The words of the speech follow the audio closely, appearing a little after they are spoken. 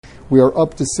We are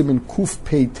up to Siman Kuf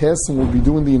Pei Tes, and we'll be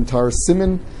doing the entire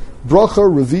Siman. Bracha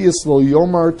Revius Lo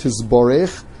Yomar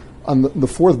Tizbarech. On the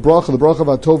fourth bracha, the bracha of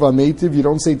Atov HaMeitiv, you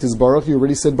don't say Tizbarech, you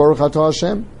already said Baruch Atah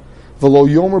Hashem. V'lo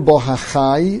Yomer Bo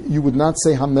Hachai, you would not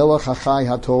say Hamelach Hachai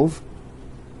Hatov.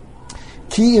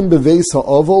 Ki im beveis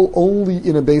ha'ovel, only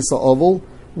in a beis ha'ovel,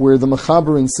 where the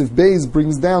Mechaber in Sif Beis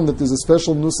brings down that there's a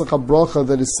special nusach bracha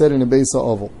that is said in a beis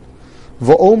ha'ovel.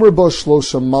 V'omer bo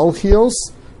shlosha malchios,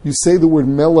 you say the word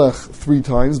melech 3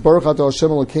 times. Baruch atah Hashem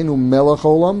Elokeinu melech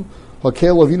olam,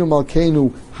 hakel avinu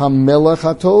malkeinu hamelech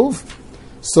hatov.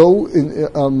 So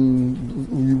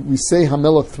we say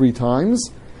hamelech 3 times.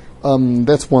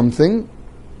 That's one thing.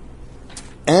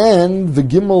 And the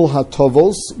gimel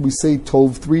hatovos, we say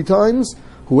tov 3 times.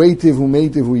 Huetiv,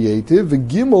 humeitiv, huyetiv. The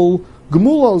gimel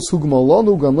gemulos, hu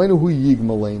gemalanu, gamlenu, hu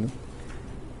yigmalenu.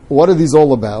 What are these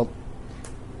all about?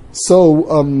 So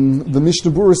the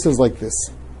Mishnah Berurah says like this.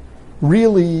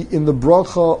 Really, in the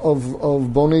bracha of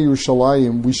Bonei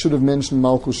Yerushalayim, we should have mentioned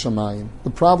Malchus Shamayim. The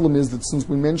problem is that since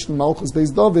we mentioned Malchus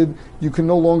Beis David, you can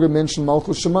no longer mention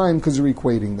Malchus Shamayim because you're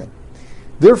equating them.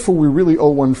 Therefore, we really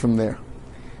owe one from there.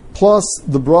 Plus,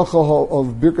 the bracha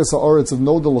of Birkas Ha'aretz of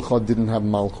Nodalacha didn't have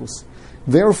Malchus.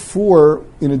 Therefore,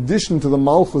 in addition to the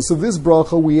Malchus of this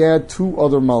bracha, we add 2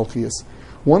 other Malchias.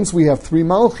 Once we have 3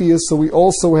 Malchias, so we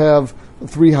also have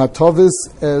 3 Hatavis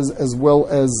as well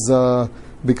as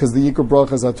because the Yikra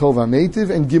bracha is Atov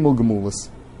HaMeitiv and Gimel Gemulas.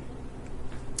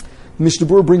 Mishnah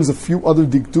Berurah brings a few other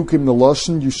dikdukim in the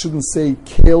Lashon. You shouldn't say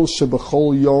Kel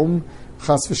Shebechol Yom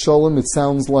Chas v'Shalom. It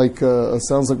sounds like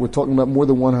we're talking about more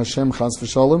than one Hashem Chas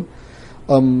v'Shalom.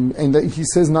 And that he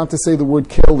says not to say the word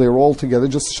Kel there all together,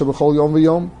 just Shebechol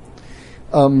Yom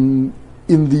v'Yom.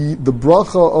 In the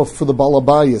bracha for the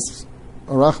Balabayas,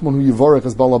 Arachman Hu Yivarech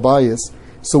as Balabayas,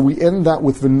 so we end that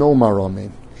with V'nomar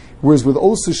Amen. Whereas with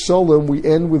Osa Shalom, we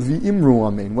end with V'imru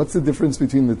Amen. What's the difference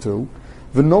between the two?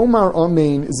 V'nomar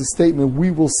Amen is a statement, we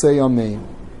will say Amen.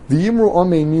 V'imru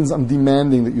Amen means I'm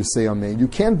demanding that you say Amen. You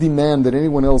can't demand that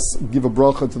anyone else give a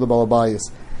bracha to the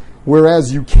Balabayas.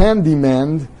 Whereas you can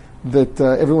demand that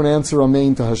everyone answer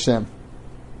Amen to Hashem.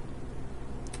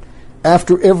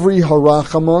 After every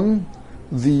Harachamon,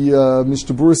 the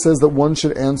Mishnah Berurah says that one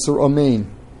should answer Amen.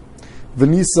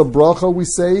 V'nisa bracha, we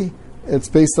say, it's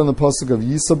based on the pasuk of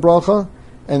Yisa bracha,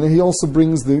 and then he also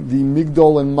brings the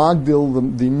Migdol and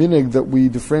Magdil, the minig that we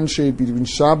differentiate between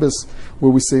Shabbos,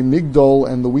 where we say Migdol,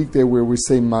 and the weekday where we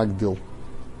say Magdil.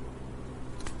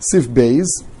 Sif Beis.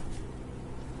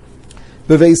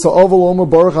 Beveis ha'ovel omer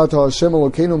baruch atah Hashem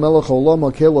Elokeinu melech haolam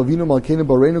hakel avinu malkeinu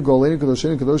bareinu goleinu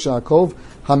kadoshenu kadosh Yaakov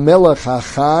hamelech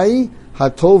hachai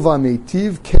hatov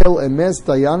ha'meitiv kel emes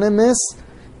dayan emes.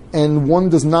 And one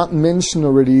does not mention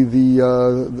already does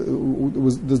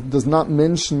not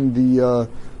mention the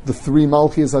 3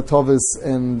 Malchias Hatavis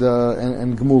and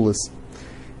Gemulas.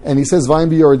 And he says Vayim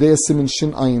b'Yardei Siman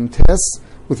Shin Ayin Tes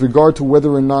with regard to whether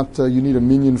or not you need a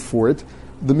minyan for it.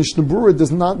 The Mishnah Berurah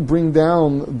does not bring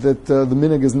down that the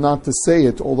minhag is not to say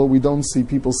it, although we don't see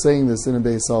people saying this in a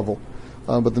Beis Avel.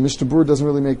 But the Mishnah Berurah doesn't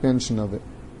really make mention of it.